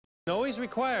always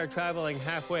require traveling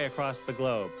halfway across the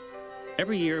globe.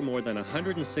 Every year, more than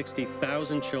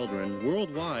 160,000 children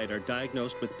worldwide are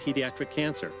diagnosed with pediatric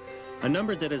cancer, a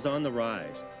number that is on the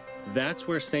rise. That's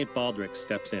where St. Baldricks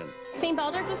steps in. St.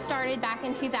 Baldricks was started back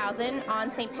in 2000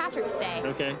 on St. Patrick's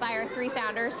Day by our 3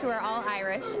 founders who are all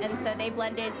Irish, and so they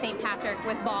blended St. Patrick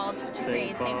with Bald to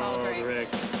create St.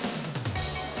 Baldricks.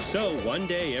 So one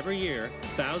day every year,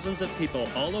 thousands of people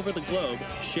all over the globe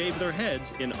shave their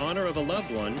heads in honor of a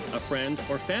loved one, a friend,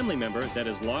 or family member that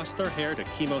has lost their hair to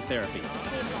chemotherapy.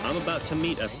 I'm about to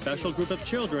meet a special group of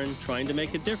children trying to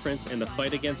make a difference in the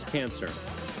fight against cancer.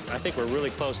 I think we're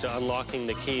really close to unlocking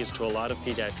the keys to a lot of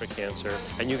pediatric cancer,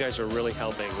 and you guys are really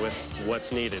helping with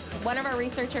what's needed. One of our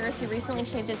researchers who recently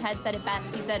shaved his head said it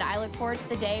best. He said, I look forward to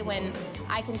the day when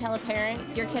I can tell a parent,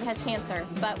 your kid has cancer,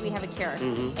 but we have a cure,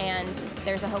 and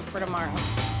there's a hope for tomorrow.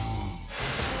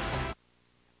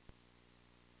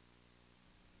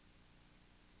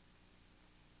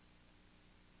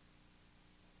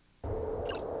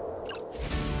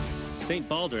 St.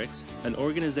 Baldricks, an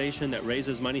organization that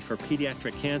raises money for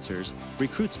pediatric cancers,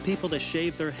 recruits people to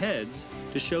shave their heads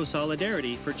to show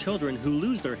solidarity for children who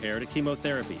lose their hair to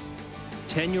chemotherapy.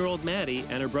 10-year-old Maddie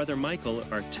and her brother Michael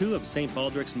are 2 of St.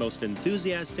 Baldricks' most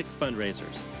enthusiastic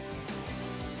fundraisers.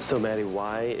 So Maddie,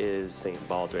 why is St.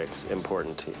 Baldricks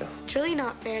important to you? It's really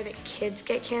not fair that kids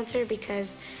get cancer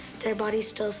because their body's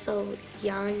still so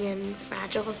young and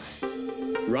fragile.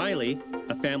 Riley,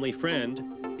 a family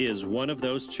friend, is one of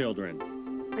those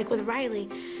children. Like with Riley,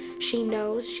 she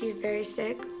knows she's very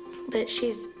sick, but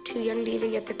she's too young to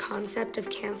even get the concept of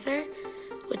cancer,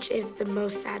 which is the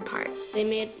most sad part. They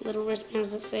made little wristbands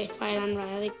that say, "Fight on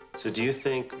Riley." So do you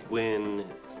think when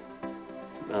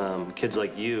kids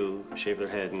like you shave their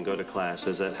head and go to class,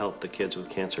 does that help the kids with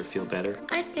cancer feel better?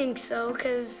 I think so,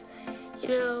 because, you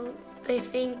know, they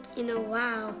think, you know,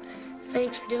 wow,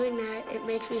 thanks for doing that. It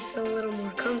makes me feel a little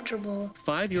more comfortable.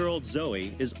 5-year-old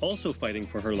Zoe is also fighting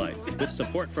for her life with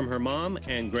support from her mom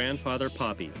and grandfather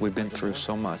Poppy. We've been through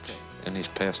so much in these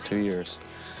past 2 years.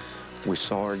 We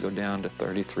saw her go down to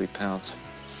 33 pounds,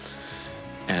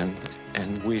 and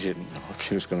we didn't know if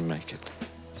she was going to make it.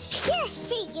 You're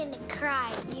shaking to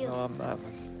cry, you. No, I'm not.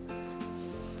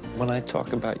 When I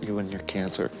talk about you and your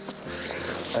cancer,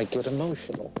 I get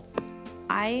emotional.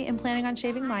 I am planning on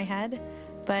shaving my head,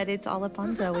 but it's all up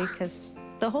on Zoe because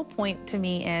the whole point to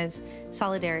me is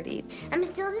solidarity. I'm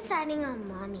still deciding on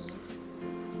Mommy's.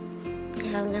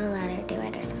 If I'm gonna let her do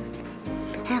it or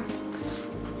not. I don't think so.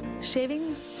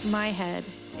 Shaving my head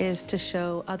is to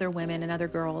show other women and other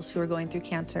girls who are going through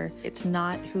cancer, it's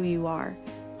not who you are,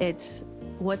 it's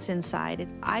what's inside.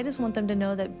 I just want them to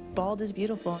know that bald is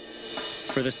beautiful.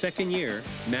 For the 2nd year,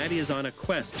 Maddie is on a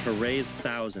quest to raise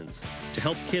thousands to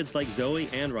help kids like Zoe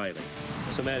and Riley.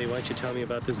 So Maddie, why don't you tell me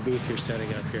about this booth you're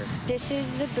setting up here? This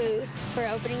is the booth for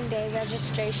opening day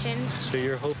registration. So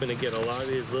you're hoping to get a lot of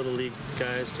these Little League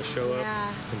guys to show up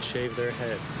and shave their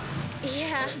heads.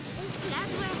 Yeah.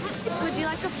 Would you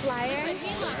like a flyer?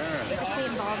 For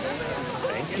St. Baldricks?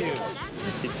 Thank you.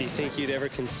 Do you think you'd ever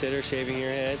consider shaving your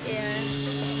head? Yeah.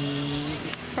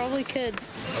 Probably could.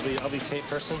 I'll be tape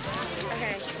person.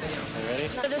 Okay. You ready?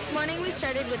 So this morning we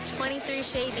started with 23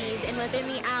 shavies, and within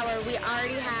the hour we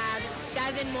already have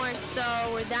 7 more, so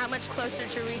we're that much closer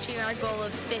to reaching our goal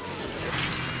of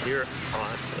 50. You're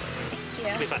awesome. Thank you.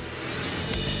 It'll be fun.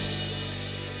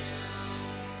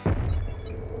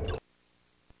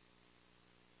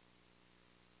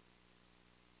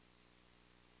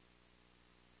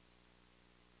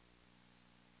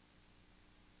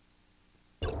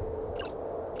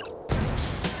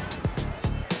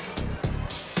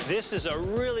 This is a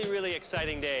really, really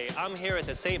exciting day. I'm here at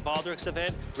the St. Baldricks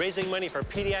event, raising money for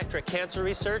pediatric cancer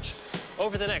research.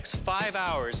 Over the next 5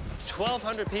 hours,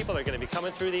 1,200 people are going to be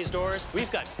coming through these doors. We've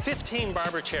got 15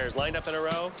 barber chairs lined up in a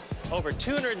row. Over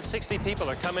 260 people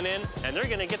are coming in, and they're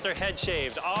going to get their head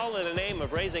shaved, all in the name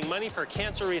of raising money for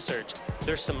cancer research.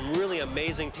 There's some really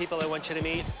amazing people I want you to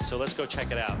meet, so let's go check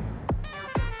it out.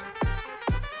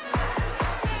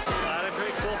 A lot of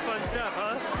pretty cool, fun stuff,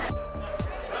 huh?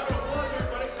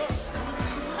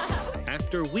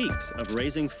 After weeks of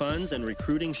raising funds and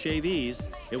recruiting shavees,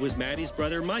 it was Maddie's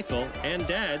brother Michael and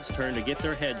Dad's turn to get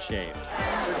their head shaved.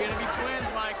 We're gonna be twins,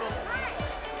 Michael.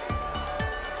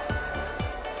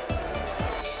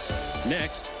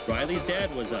 Next, Riley's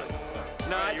dad was up.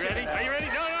 No, are you ready? Are you ready?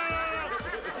 No.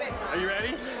 Are you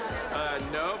ready?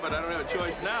 No, but I don't have a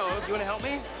choice now. You wanna help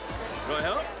me? You wanna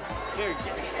help?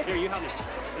 Here, you help me.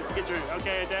 Let's get your,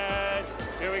 okay, Dad.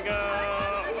 Here we go.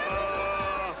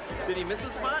 Oh. Did he miss a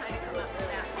spot?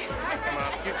 Come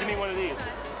on, give me one of these.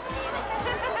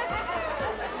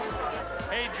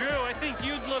 Hey, Drew, I think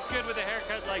you'd look good with a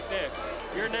haircut like this.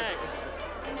 You're next.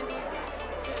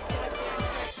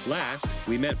 Last,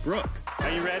 we met Brooke. Are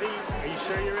you ready? Are you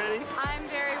sure you're ready? I'm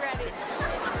very ready.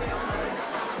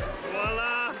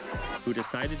 Voila! Who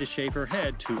decided to shave her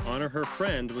head to honor her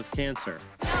friend with cancer.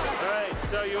 All right,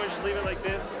 so you want to just leave it like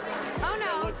this? Oh,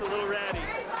 no. It looks a little ratty.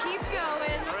 Keep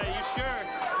going. All right, you sure?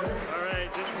 All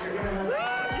right, this is... You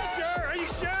sure? Are you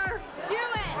sure? Do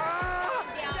it.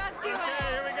 Just do Okay, it.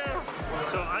 here we go.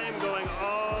 So I am going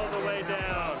all the way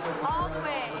down. All the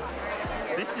way.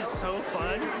 This is so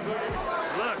fun.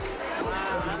 Look.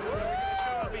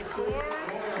 Show a before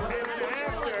and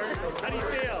after. How do you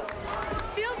feel?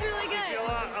 Feels really good. Feel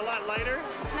a lot lighter?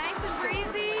 Nice and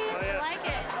breezy. I like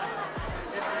it.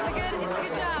 It's a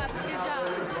good job. Good job.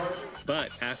 But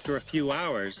after a few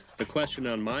hours, the question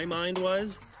on my mind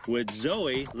was, would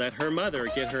Zoe let her mother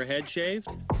get her head shaved?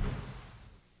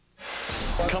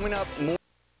 Coming up more.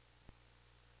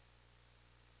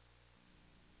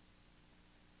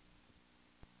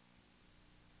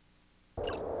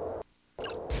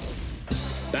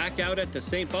 Back out at the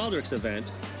St. Baldricks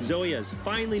event, Zoe has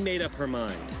finally made up her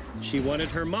mind. She wanted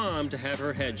her mom to have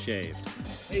her head shaved.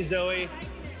 Hey, Zoe.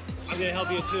 I'm going to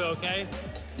help you too, okay?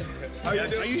 How you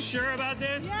doing? Are you sure about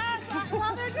this? Yes.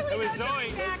 Well, they're doing It was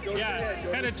Zoe. Yeah, it's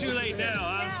kind of too late now,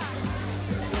 huh?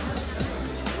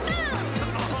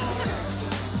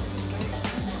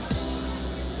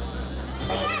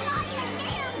 I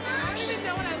don't even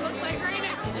know what I look like right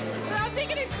now, but I'm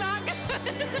thinking it's not good.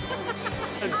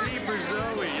 A Z for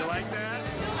Zoe. You like that?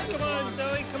 Come on,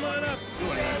 Zoe. Come on up.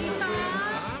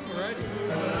 I'm ready.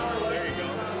 There you go.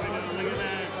 Look at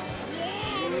that.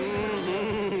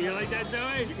 You like that,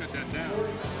 Zoe? You got that down.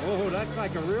 Oh, that's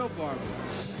like a real barber.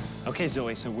 Okay,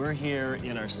 Zoe, so we're here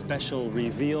in our special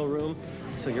reveal room.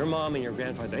 So your mom and your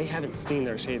grandfather, they haven't seen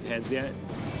their shaved heads yet.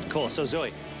 Cool, so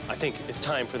Zoe, I think it's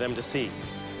time for them to see.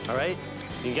 All right?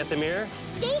 You can get the mirror?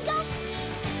 There you go.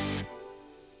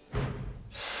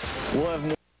 We'll have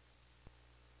more.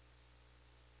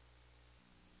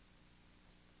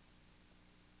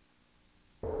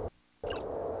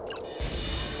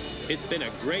 It's been a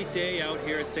great day out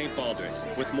here at St. Baldricks,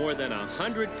 with more than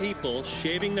 100 people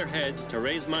shaving their heads to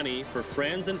raise money for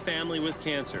friends and family with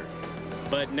cancer.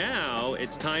 But now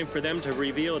it's time for them to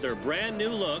reveal their brand new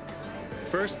look.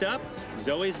 First up,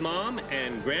 Zoe's mom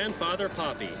and grandfather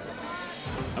Poppy.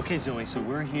 Okay, Zoe, so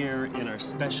we're here in our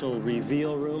special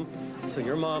reveal room. So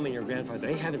your mom and your grandfather,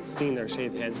 they haven't seen their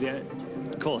shaved heads yet.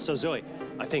 Cool, so Zoe,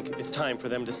 I think it's time for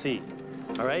them to see.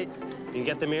 All right? You can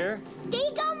get the mirror? There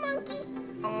you go, monkey.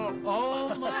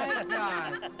 Oh my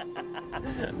God.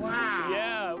 Wow.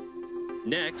 Yeah.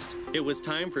 Next, it was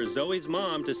time for Zoe's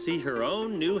mom to see her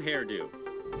own new hairdo.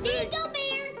 There you go,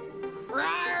 bear.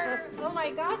 Rawr. Oh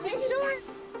my gosh, it's short.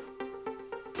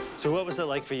 So what was it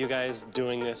like for you guys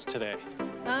doing this today?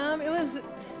 It was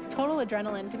total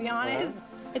adrenaline, to be honest.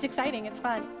 It's exciting, it's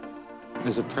fun.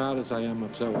 As proud as I am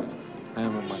of Zoe, I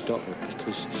am of my daughter,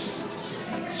 because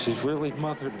she's really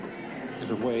mothered her in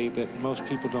a way that most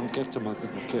people don't get to mother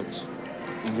their kids.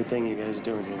 And good thing you guys are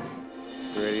doing here.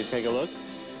 You ready to take a look?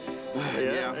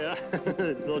 Yeah.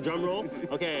 Little drum roll.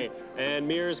 Okay, and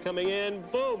mirrors coming in.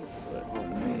 Boom.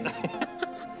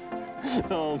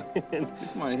 Oh, man.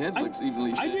 My head looks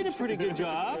evenly shaped. I did a pretty good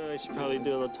job. I should probably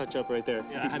do a little touch-up right there.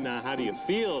 Yeah, now, how do you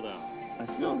feel, though? I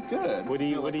feel good. What do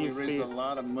you we raised feel? a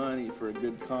lot of money for a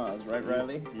good cause, right,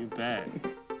 Riley? You bet.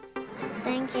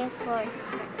 Thank you for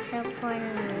supporting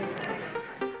me.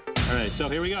 All right, so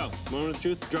here we go. Moment of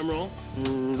truth, drum roll.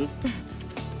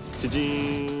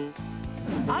 Ta-ding.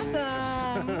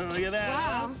 Awesome. Look at that.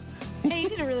 Wow. Hey, you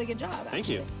did a really good job. Thank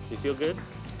you. You feel good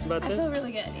about I this? feel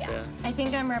really good, yeah. I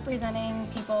think I'm representing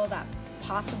people that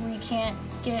possibly can't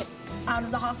get out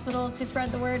of the hospital to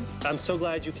spread the word. I'm so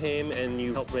glad you came and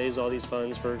you helped raise all these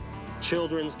funds for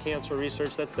children's cancer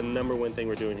research. That's the #1 thing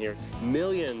we're doing here.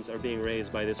 Millions are being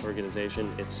raised by this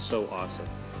organization. It's so awesome.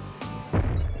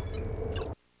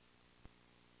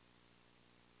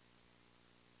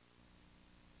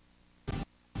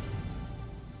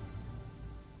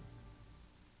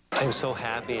 I'm so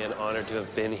happy and honored to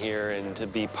have been here and to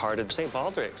be part of St.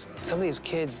 Baldricks. Some of these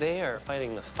kids, they are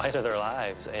fighting the fight of their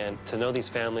lives, and to know these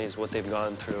families, what they've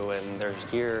gone through, and they're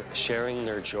here sharing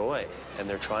their joy and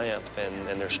their triumph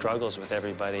and their struggles with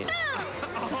everybody.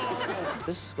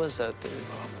 This was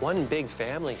one big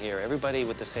family here, everybody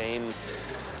with the same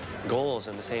goals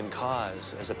and the same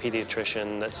cause. As a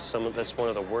pediatrician, that's one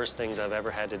of the worst things I've ever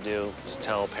had to do, is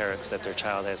tell parents that their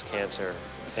child has cancer.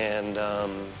 And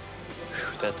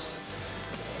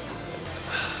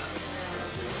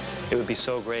it would be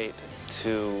so great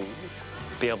to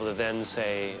be able to then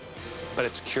say, but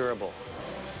it's curable.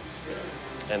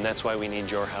 And that's why we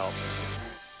need your help.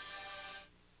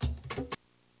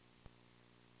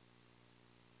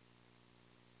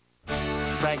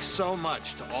 Thanks so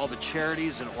much to all the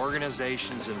charities and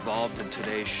organizations involved in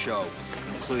today's show,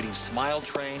 including Smile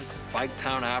Train, Bike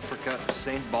Town Africa,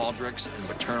 St. Baldricks, and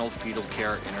Maternal Fetal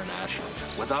Care International.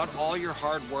 Without all your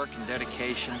hard work and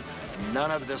dedication, none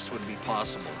of this would be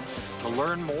possible. To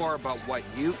learn more about what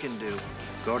you can do,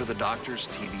 go to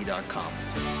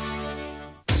thedoctorstv.com.